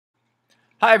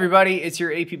Hi everybody, it's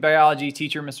your AP Biology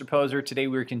teacher, Mr. Poser. Today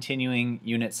we're continuing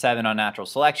Unit 7 on natural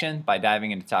selection by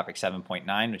diving into topic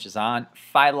 7.9, which is on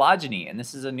phylogeny. And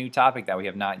this is a new topic that we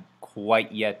have not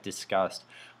quite yet discussed.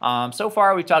 So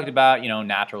far we've talked about,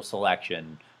 natural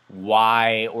selection,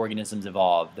 why organisms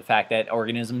evolve, the fact that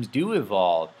organisms do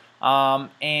evolve,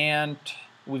 and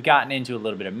we've gotten into a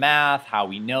little bit of math, how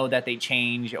we know that they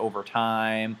change over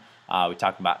time. We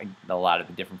talked about a lot of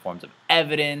the different forms of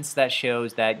evidence that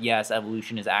shows that, yes,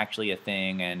 evolution is actually a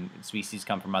thing and species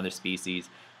come from other species.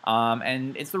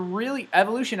 And it's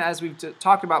evolution, as we've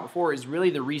talked about before, is really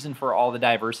the reason for all the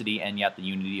diversity and yet the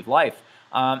unity of life.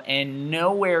 And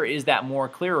nowhere is that more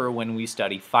clearer when we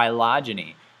study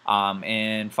phylogeny.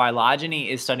 And phylogeny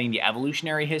is studying the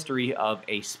evolutionary history of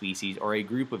a species or a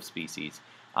group of species.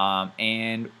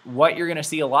 And what you're going to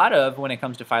see a lot of when it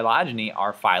comes to phylogeny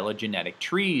are phylogenetic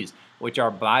trees, which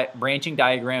are branching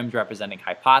diagrams representing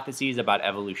hypotheses about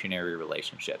evolutionary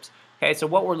relationships. Okay, so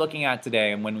what we're looking at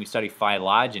today and when we study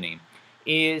phylogeny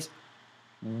is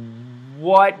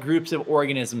what groups of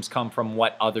organisms come from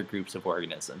what other groups of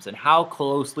organisms and how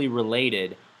closely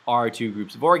related are two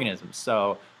groups of organisms.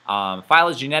 So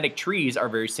phylogenetic trees are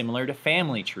very similar to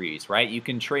family trees, right? You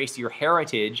can trace your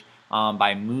heritage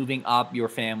by moving up your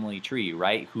family tree,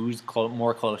 right? Who's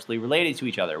more closely related to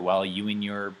each other? Well, you and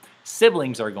your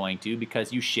siblings are going to,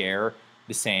 because you share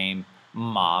the same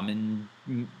mom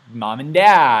and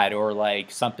dad, or like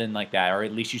something like that, or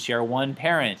at least you share one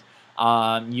parent.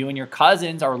 You and your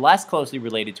cousins are less closely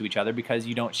related to each other because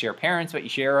you don't share parents, but you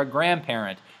share a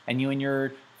grandparent. And you and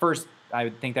your I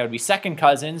would think that would be second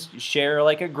cousins, share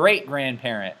like a great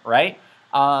grandparent, right?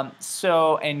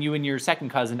 And you and your second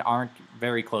cousin aren't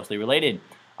very closely related.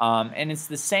 And it's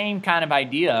the same kind of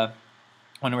idea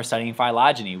when we're studying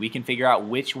phylogeny. We can figure out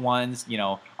which ones,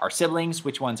 are siblings,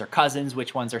 which ones are cousins,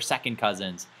 which ones are second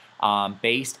cousins,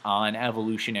 based on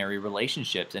evolutionary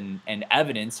relationships and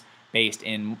evidence based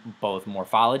in both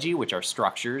morphology, which are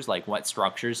structures, like what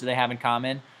structures do they have in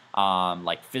common,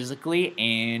 like physically,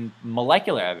 and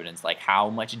molecular evidence, like how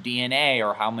much DNA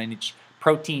or how much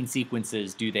protein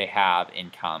sequences do they have in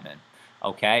common.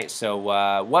 Okay, so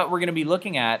what we're going to be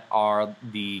looking at are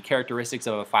the characteristics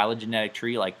of a phylogenetic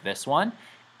tree like this one,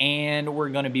 and we're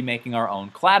going to be making our own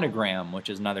cladogram, which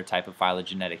is another type of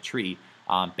phylogenetic tree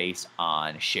based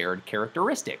on shared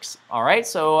characteristics. All right,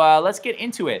 so let's get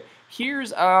into it.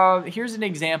 Here's an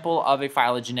example of a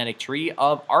phylogenetic tree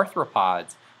of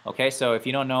arthropods. Okay, so if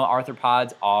you don't know,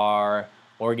 arthropods are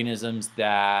organisms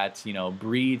that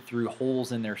breathe through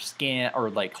holes in their skin,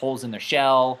 or like holes in their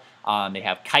shell. They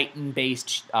have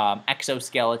chitin-based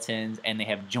exoskeletons, and they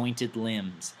have jointed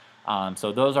limbs.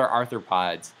 So those are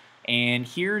arthropods. And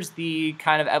here's the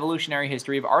kind of evolutionary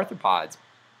history of arthropods.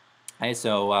 Okay,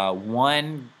 so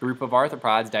one group of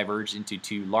arthropods diverged into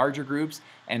two larger groups,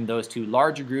 and those two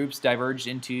larger groups diverged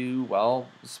into, well,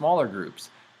 smaller groups.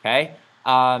 Okay.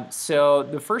 So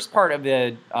the first part of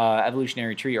the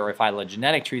evolutionary tree, or a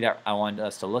phylogenetic tree, that I want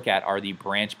us to look at are the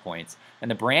branch points.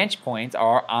 And the branch points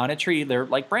are on a tree. They're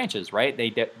like branches, right?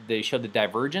 They show the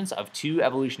divergence of two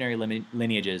evolutionary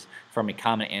lineages from a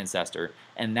common ancestor.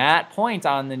 And that point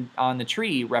on the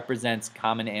tree represents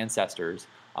common ancestors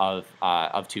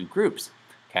of two groups.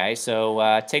 Okay,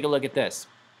 so take a look at this.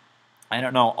 I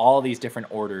don't know all these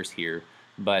different orders here,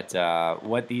 but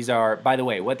what these are, by the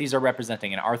way, what these are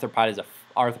representing, an arthropod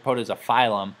is a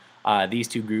phylum. These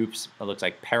two groups, it looks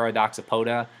like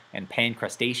Paradoxopoda and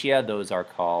Pancrustacea, those are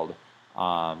called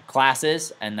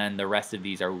classes, and then the rest of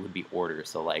these would be orders.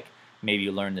 So like maybe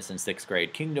you learned this in 6th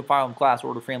grade: kingdom, phylum, class,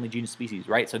 order, family, genus, species,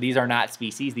 right? So these are not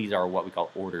species, these are what we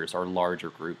call orders, or larger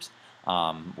groups,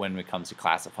 when it comes to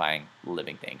classifying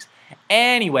living things.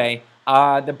 Anyway,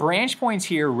 the branch points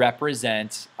here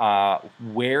represent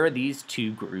where these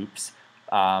two groups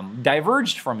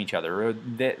diverged from each other.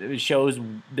 It shows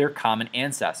their common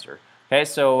ancestor. Okay,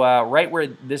 so right where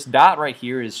this dot right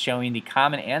here is showing the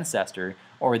common ancestor,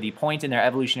 or the point in their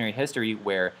evolutionary history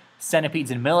where centipedes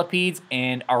and millipedes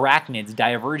and arachnids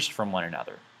diverged from one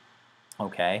another.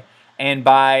 Okay, and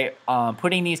by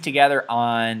putting these together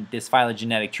on this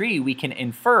phylogenetic tree, we can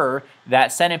infer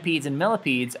that centipedes and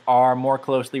millipedes are more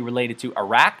closely related to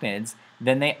arachnids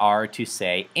than they are to,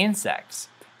 say, insects.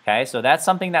 Okay, so that's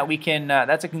something that we can,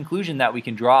 that's a conclusion that we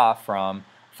can draw from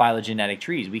phylogenetic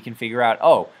trees. We can figure out,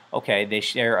 oh, okay, they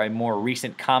share a more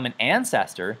recent common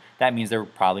ancestor. That means they're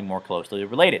probably more closely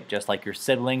related. Just like your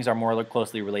siblings are more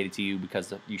closely related to you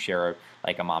because you share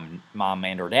like a mom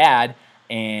and or dad,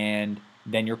 and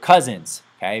then your cousins,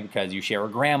 okay, because you share a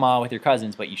grandma with your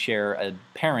cousins, but you share a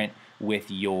parent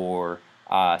with your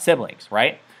siblings,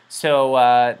 right?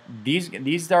 So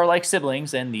these are like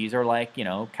siblings, and these are like, you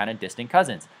know, kind of distant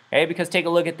cousins. Okay, because take a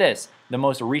look at this. The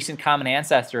most recent common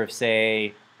ancestor of,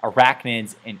 say,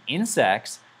 arachnids and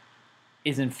insects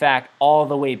is in fact all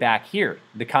the way back here,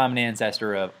 the common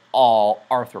ancestor of all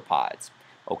arthropods.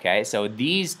 Okay, so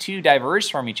these two diverged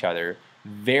from each other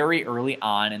very early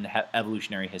on in the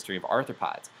evolutionary history of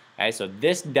arthropods. Okay, so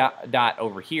this dot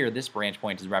over here, this branch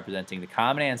point, is representing the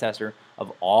common ancestor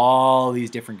of all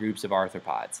these different groups of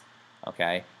arthropods.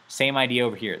 Okay, same idea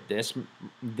over here.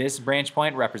 This branch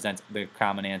point represents the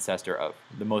common ancestor of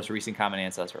the most recent common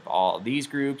ancestor of all of these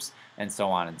groups, and so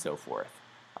on and so forth.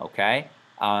 Okay,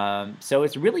 so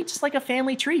it's really just like a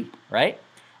family tree, right?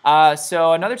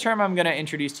 So another term I'm going to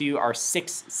introduce to you are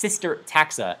sister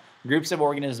taxa, groups of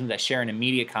organisms that share an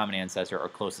immediate common ancestor or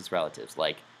closest relatives.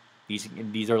 Like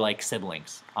these are like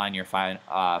siblings on your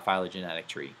phylogenetic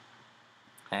tree.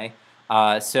 Okay.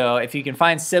 So if you can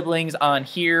find siblings on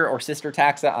here or sister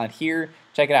taxa on here,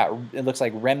 check it out. It looks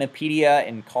like Remipedia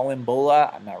and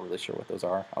Columbola. I'm not really sure what those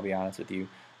are, I'll be honest with you.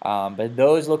 But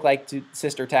those look like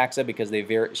sister taxa because they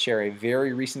share a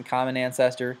very recent common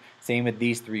ancestor. Same with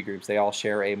these three groups. They all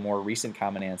share a more recent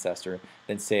common ancestor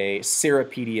than, say,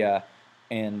 Cirripedia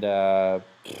and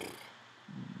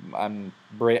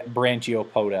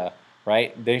Branchiopoda,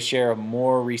 right? They share a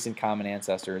more recent common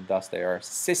ancestor, thus they are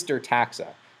sister taxa.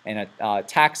 And a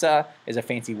taxa is a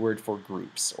fancy word for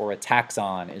groups, or a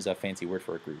taxon is a fancy word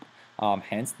for a group.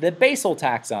 Hence the basal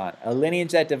taxon, a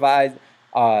lineage that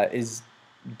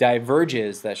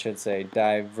diverges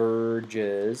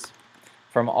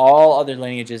from all other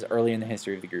lineages early in the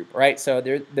history of the group. Right? So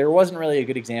there wasn't really a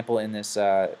good example in this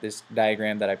this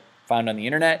diagram that I found on the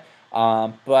internet,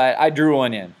 but I drew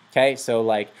one in. Okay, so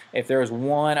like if there was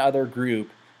one other group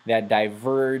that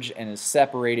diverged and is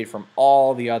separated from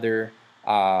all the other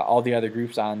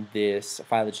groups on this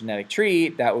phylogenetic tree,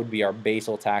 that would be our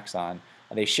basal taxon.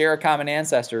 They share a common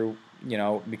ancestor, you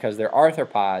know, because they're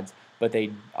arthropods, but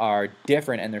they are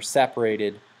different and they're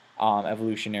separated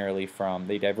evolutionarily from,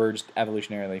 they diverged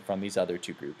evolutionarily from these other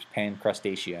two groups,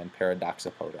 Pancrustacea and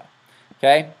Paradoxopoda.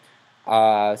 Okay,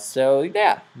 so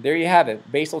yeah, there you have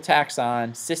it. Basal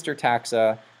taxon, sister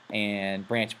taxa, and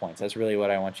branch points. That's really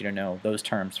what I want you to know, those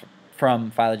terms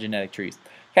from phylogenetic trees.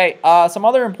 Okay, some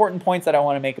other important points that I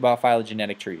want to make about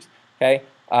phylogenetic trees. Okay,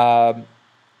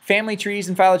 family trees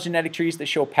and phylogenetic trees that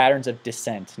show patterns of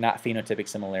descent, not phenotypic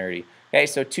similarity. Okay,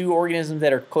 so two organisms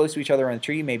that are close to each other on the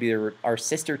tree, maybe they are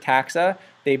sister taxa,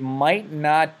 they might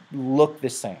not look the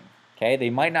same. Okay, they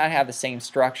might not have the same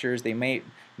structures. They may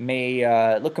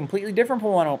look completely different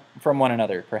from one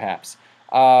another, perhaps.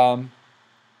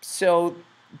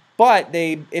 But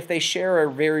if they share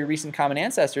a very recent common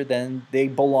ancestor, then they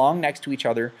belong next to each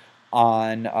other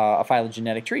on a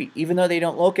phylogenetic tree. Even though they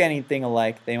don't look anything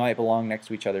alike, they might belong next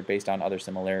to each other based on other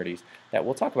similarities that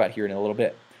we'll talk about here in a little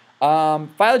bit.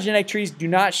 Phylogenetic trees do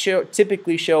not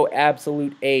typically show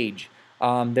absolute age.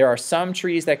 There are some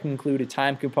trees that can include a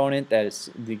time component that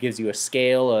gives you a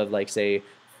scale of, like, say,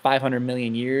 500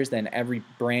 million years. Then every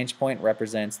branch point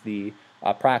represents the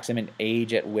approximate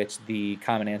age at which the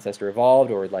common ancestor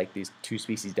evolved, or like these two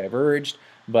species diverged.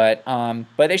 But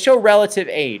they show relative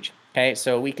age. Okay,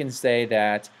 so we can say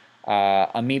that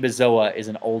Amoebozoa is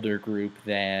an older group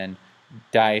than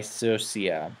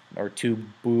Dysocya or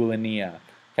Tubulina.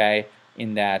 Okay,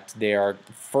 in that they are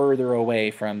further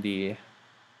away from the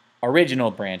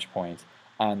original branch point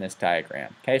on this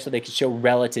diagram. Okay, so they can show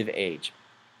relative age.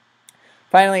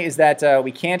 Finally, is that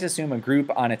we can't assume a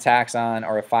group on a taxon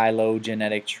or a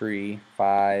phylogenetic tree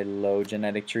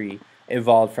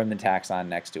evolved from the taxon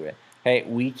next to it. Okay,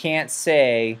 we can't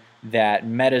say that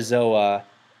Metazoa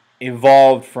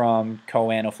evolved from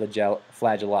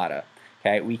Choanoflagellata.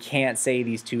 Okay, we can't say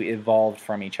these two evolved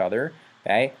from each other.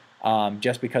 Okay,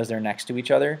 just because they're next to each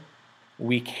other.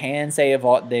 We can say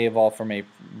they evolved from a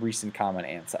recent common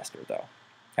ancestor, though.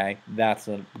 Okay, that's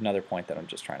another point that I'm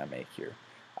just trying to make here.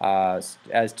 As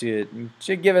to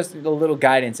give us a little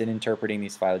guidance in interpreting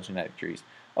these phylogenetic trees.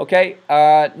 Okay,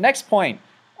 next point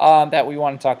that we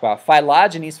want to talk about.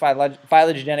 Phylogenies,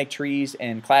 phylogenetic trees,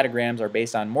 and cladograms are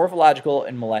based on morphological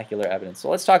and molecular evidence. So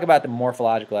let's talk about the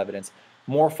morphological evidence.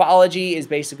 Morphology is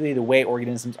basically the way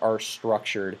organisms are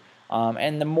structured.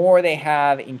 And the more they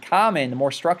have in common, the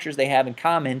more structures they have in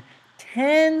common,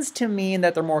 tends to mean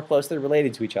that they're more closely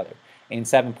related to each other. In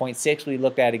 7.6, we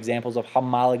looked at examples of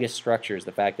homologous structures,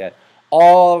 the fact that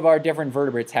all of our different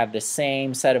vertebrates have the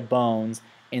same set of bones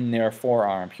in their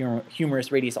forearm,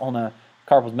 humerus, radius, ulna,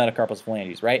 carpals, metacarpals,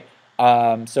 phalanges, right?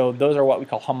 So those are what we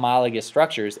call homologous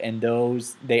structures, and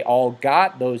they all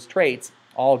got those traits,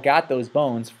 all got those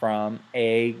bones from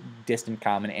a distant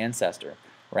common ancestor.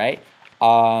 right?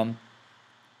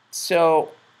 So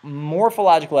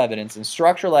morphological evidence and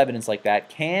structural evidence like that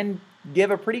can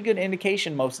give a pretty good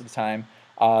indication most of the time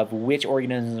of which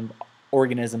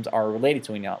organisms are related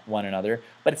to one another,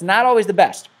 but it's not always the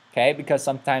best, okay? Because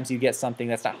sometimes you get something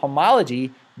that's not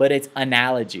homology, but it's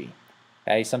analogy.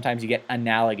 Okay, sometimes you get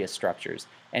analogous structures.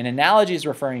 An analogy is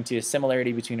referring to a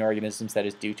similarity between organisms that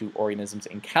is due to organisms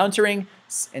encountering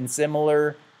in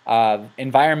similar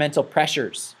environmental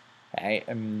pressures. Okay,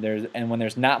 and when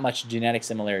there's not much genetic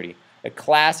similarity. A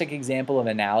classic example of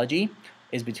analogy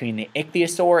is between the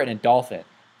ichthyosaur and a dolphin.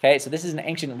 Okay, so this is an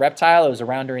ancient reptile. It was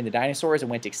around during the dinosaurs. It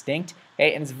went extinct.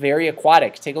 Okay, and it's very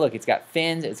aquatic. Take a look. It's got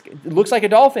fins. It looks like a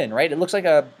dolphin, right? It looks like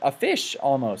a fish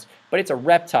almost, but it's a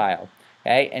reptile.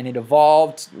 Okay, and it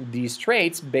evolved these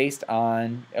traits based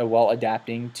on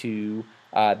adapting to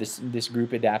this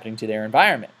group adapting to their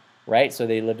environment, right? So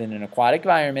they lived in an aquatic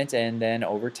environment, and then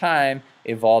over time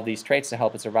evolved these traits to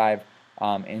help it survive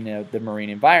in the marine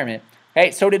environment.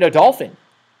 Okay, so did a dolphin.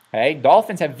 Okay,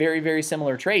 dolphins have very, very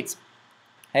similar traits.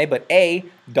 Okay, but A,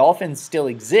 dolphins still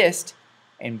exist,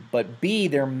 but B,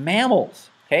 they're mammals.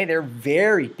 Okay, they're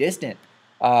very distant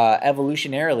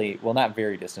evolutionarily. Well, not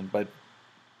very distant, but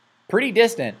pretty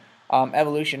distant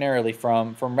evolutionarily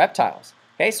from reptiles.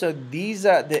 Okay, so these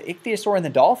the ichthyosaur and the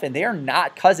dolphin, they are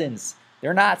not cousins.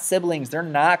 They're not siblings. They're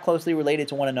not closely related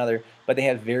to one another, but they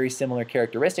have very similar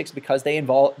characteristics because they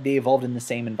evolved in the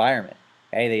same environment.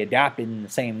 Okay, they adapted in the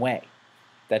same way.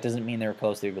 That doesn't mean they're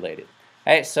closely related.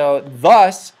 Okay, so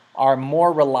thus our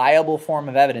more reliable form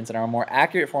of evidence and our more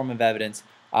accurate form of evidence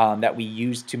that we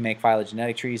use to make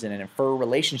phylogenetic trees and infer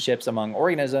relationships among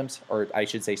organisms, or I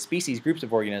should say species, groups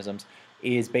of organisms,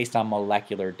 is based on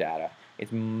molecular data.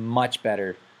 It's much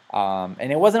better.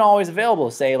 And it wasn't always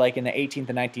available, say like in the 18th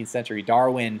and 19th century.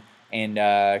 Darwin and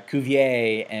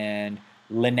Cuvier and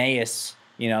Linnaeus,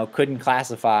 couldn't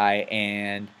classify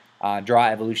and draw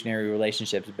evolutionary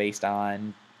relationships based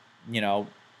on,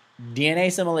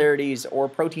 DNA similarities or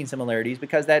protein similarities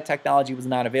because that technology was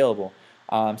not available.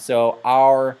 So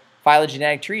our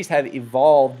phylogenetic trees have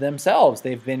evolved themselves.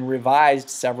 They've been revised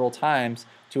several times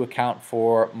to account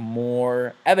for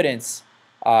more evidence.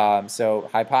 So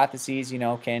hypotheses,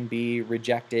 can be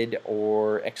rejected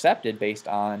or accepted based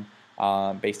on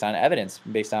evidence,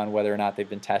 based on whether or not they've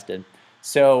been tested.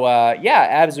 So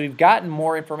as we've gotten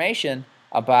more information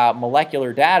about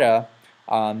molecular data,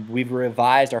 we've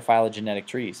revised our phylogenetic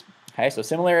trees. Okay, so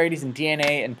similarities in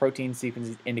DNA and protein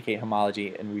sequences indicate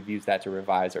homology, and we've used that to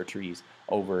revise our trees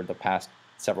over the past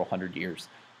several hundred years.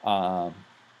 So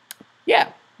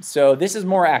this is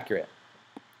more accurate.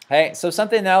 Okay, so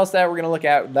something else that we're going to look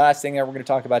at, the last thing that we're going to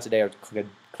talk about today are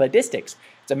cladistics.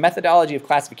 It's a methodology of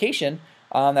classification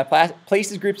that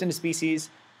places groups into species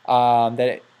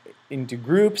into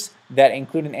groups that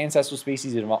include an ancestral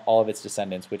species and all of its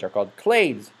descendants, which are called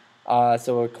clades.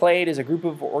 So a clade is a group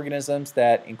of organisms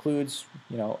that includes,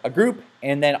 a group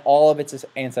and then all of its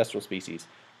ancestral species.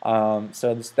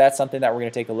 So that's something that we're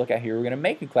going to take a look at here. We're going to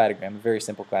make a cladogram, a very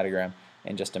simple cladogram,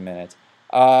 in just a minute.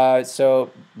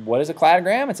 So what is a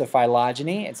cladogram? It's a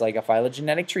phylogeny. It's like a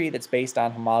phylogenetic tree that's based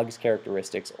on homologous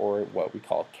characteristics, or what we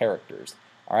call characters.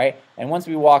 All right. And once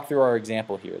we walk through our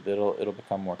example here, it'll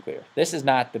become more clear. This is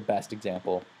not the best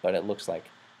example, but it looks like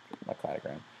a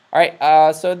cladogram. All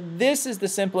right, so this is the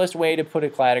simplest way to put a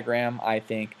cladogram, I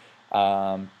think.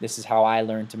 This is how I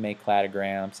learned to make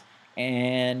cladograms.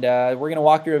 And we're going to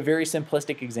walk through a very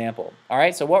simplistic example. All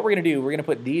right, so what we're going to do, we're going to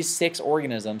put these 6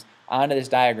 organisms onto this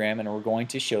diagram, and we're going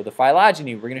to show the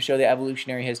phylogeny. We're going to show the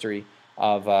evolutionary history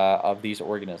of these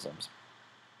organisms,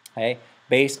 okay,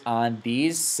 based on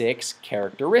these 6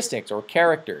 characteristics or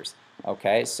characters.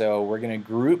 Okay, so we're going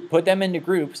to put them into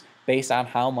groups based on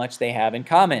how much they have in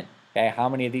common. Okay, how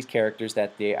many of these characters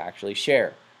that they actually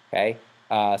share. Okay,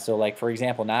 so like for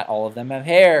example, not all of them have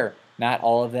hair, not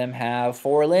all of them have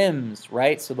 4 limbs,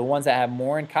 right? So the ones that have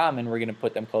more in common, we're going to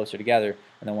put them closer together,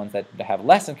 and the ones that have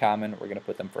less in common, we're going to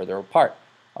put them further apart.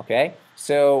 Okay,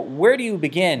 so where do you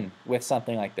begin with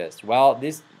something like this? Well,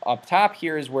 this up top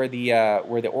here is where the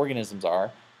organisms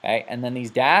are. Okay, and then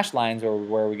these dashed lines are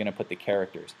where we're going to put the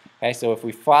characters. Okay, so if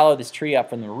we follow this tree up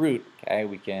from the root, okay,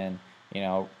 we can,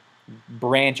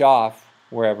 branch off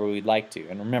wherever we'd like to.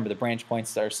 And remember, the branch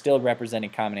points are still representing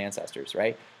common ancestors,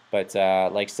 right? But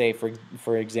like say,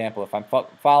 for example, if I'm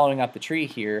following up the tree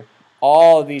here,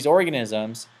 all of these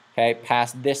organisms, okay,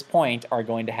 past this point are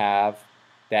going to have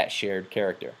that shared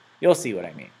character. You'll see what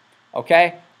I mean.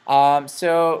 Okay?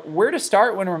 So where to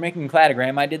start when we're making a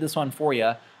cladogram, I did this one for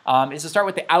you, is to start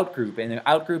with the outgroup. And the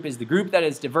outgroup is the group that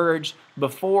has diverged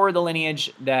before the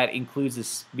lineage that includes the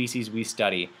species we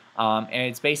study. and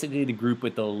it's basically the group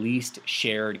with the least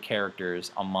shared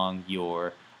characters among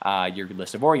your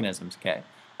list of organisms. Okay.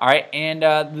 All right, and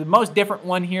the most different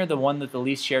one here, the one with the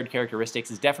least shared characteristics,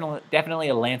 is definitely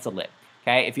a lancelet.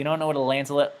 Okay, if you don't know what a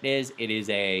lancelet is, it is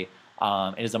a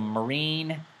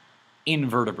marine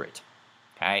invertebrate.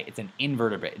 Okay, it's an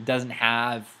invertebrate. It doesn't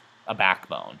have a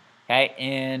backbone. Okay,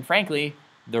 and frankly,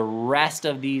 the rest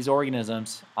of these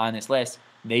organisms on this list,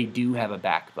 they do have a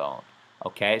backbone.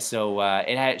 Okay, so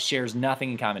it shares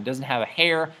nothing in common. It doesn't have a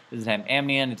hair, it doesn't have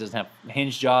amnion, it doesn't have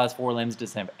hinged jaws, forelimbs, it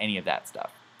doesn't have any of that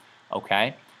stuff.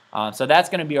 Okay, so that's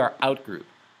going to be our outgroup.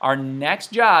 Our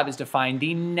next job is to find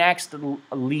the next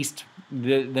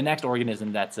the next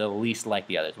organism that's the least like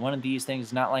the others. One of these things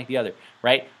is not like the other,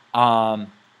 right? The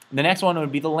next one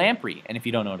would be the lamprey, and if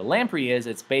you don't know what a lamprey is,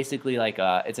 it's basically like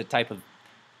it's a type of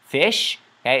fish.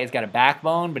 Okay, it's got a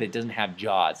backbone, but it doesn't have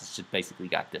jaws. It's just basically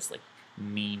got this like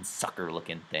mean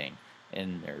sucker-looking thing,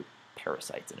 and they're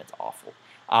parasites, and it's awful.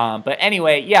 But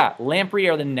anyway, yeah, lamprey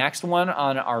are the next one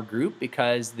on our group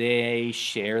because they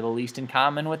share the least in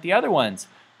common with the other ones,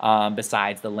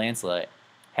 besides the lancelet.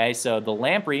 Okay, so the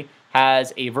lamprey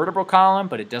has a vertebral column,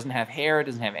 but it doesn't have hair, it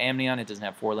doesn't have amnion, it doesn't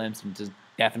have forelimbs, and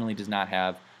definitely does not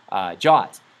have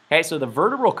jaws. Okay, so the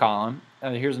vertebral column,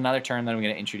 here's another term that I'm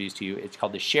going to introduce to you. It's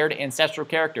called the shared ancestral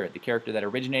character, the character that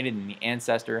originated in an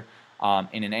ancestor of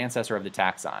the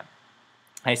taxon.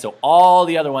 Okay, so all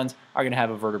the other ones are going to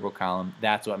have a vertebral column.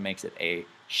 That's what makes it a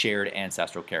shared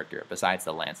ancestral character, besides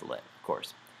the lancelet, of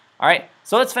course. All right,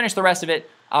 so let's finish the rest of it.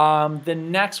 The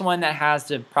next one that has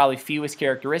the probably fewest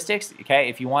characteristics, okay,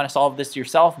 if you want to solve this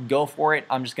yourself, go for it.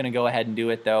 I'm just going to go ahead and do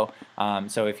it, though.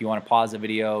 So if you want to pause the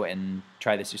video and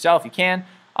try this yourself, you can.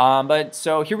 But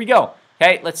so here we go.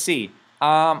 Okay, let's see.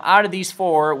 Out of these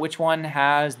four, which one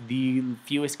has the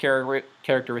fewest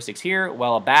characteristics here?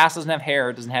 Well, a bass doesn't have hair,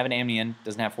 it doesn't have an amnion,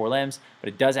 doesn't have forelimbs, but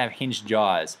it does have hinged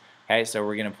jaws. Okay, so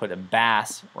we're going to put a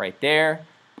bass right there,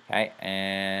 okay,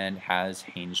 and has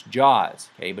hinged jaws,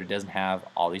 okay, but it doesn't have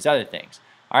all these other things.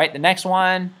 All right, the next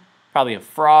one, probably a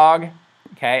frog.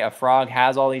 Okay, a frog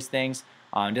has all these things.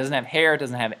 It doesn't have hair, it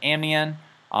doesn't have amnion,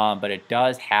 but it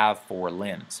does have four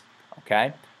limbs.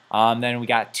 Okay, then we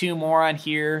got two more on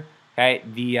here. Okay,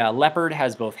 the leopard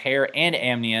has both hair and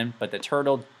amnion, but the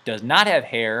turtle does not have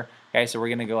hair. Okay, so we're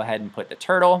going to go ahead and put the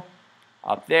turtle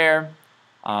up there.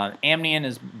 Amnion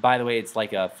is, by the way, it's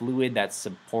like a fluid that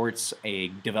supports a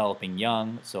developing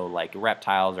young. So like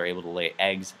reptiles are able to lay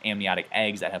eggs, amniotic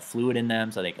eggs that have fluid in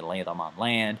them, so they can lay them on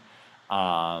land.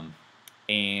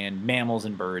 And mammals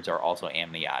and birds are also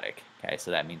amniotic. Okay,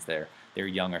 so that means their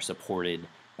young are supported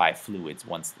by fluids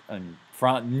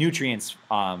from nutrients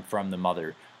from the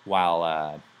mother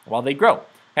while they grow.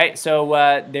 Okay,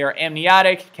 so they're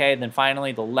amniotic. Okay, then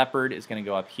finally the leopard is going to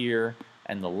go up here,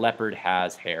 and the leopard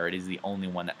has hair. It is the only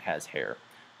one that has hair.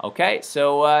 Okay,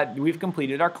 so we've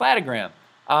completed our cladogram.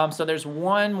 So there's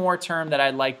one more term that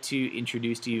I'd like to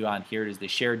introduce to you on here. It is the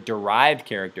shared derived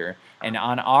character, and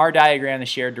on our diagram, the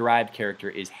shared derived character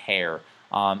is hair.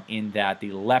 In that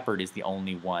the leopard is the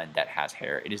only one that has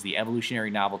hair. It is the evolutionary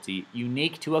novelty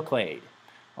unique to a clade.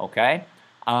 Okay,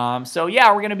 so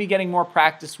yeah, we're going to be getting more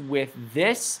practice with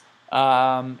this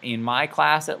in my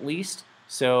class at least.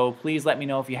 So please let me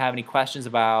know if you have any questions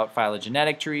about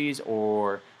phylogenetic trees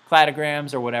or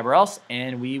cladograms or whatever else,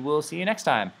 and we will see you next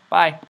time. Bye.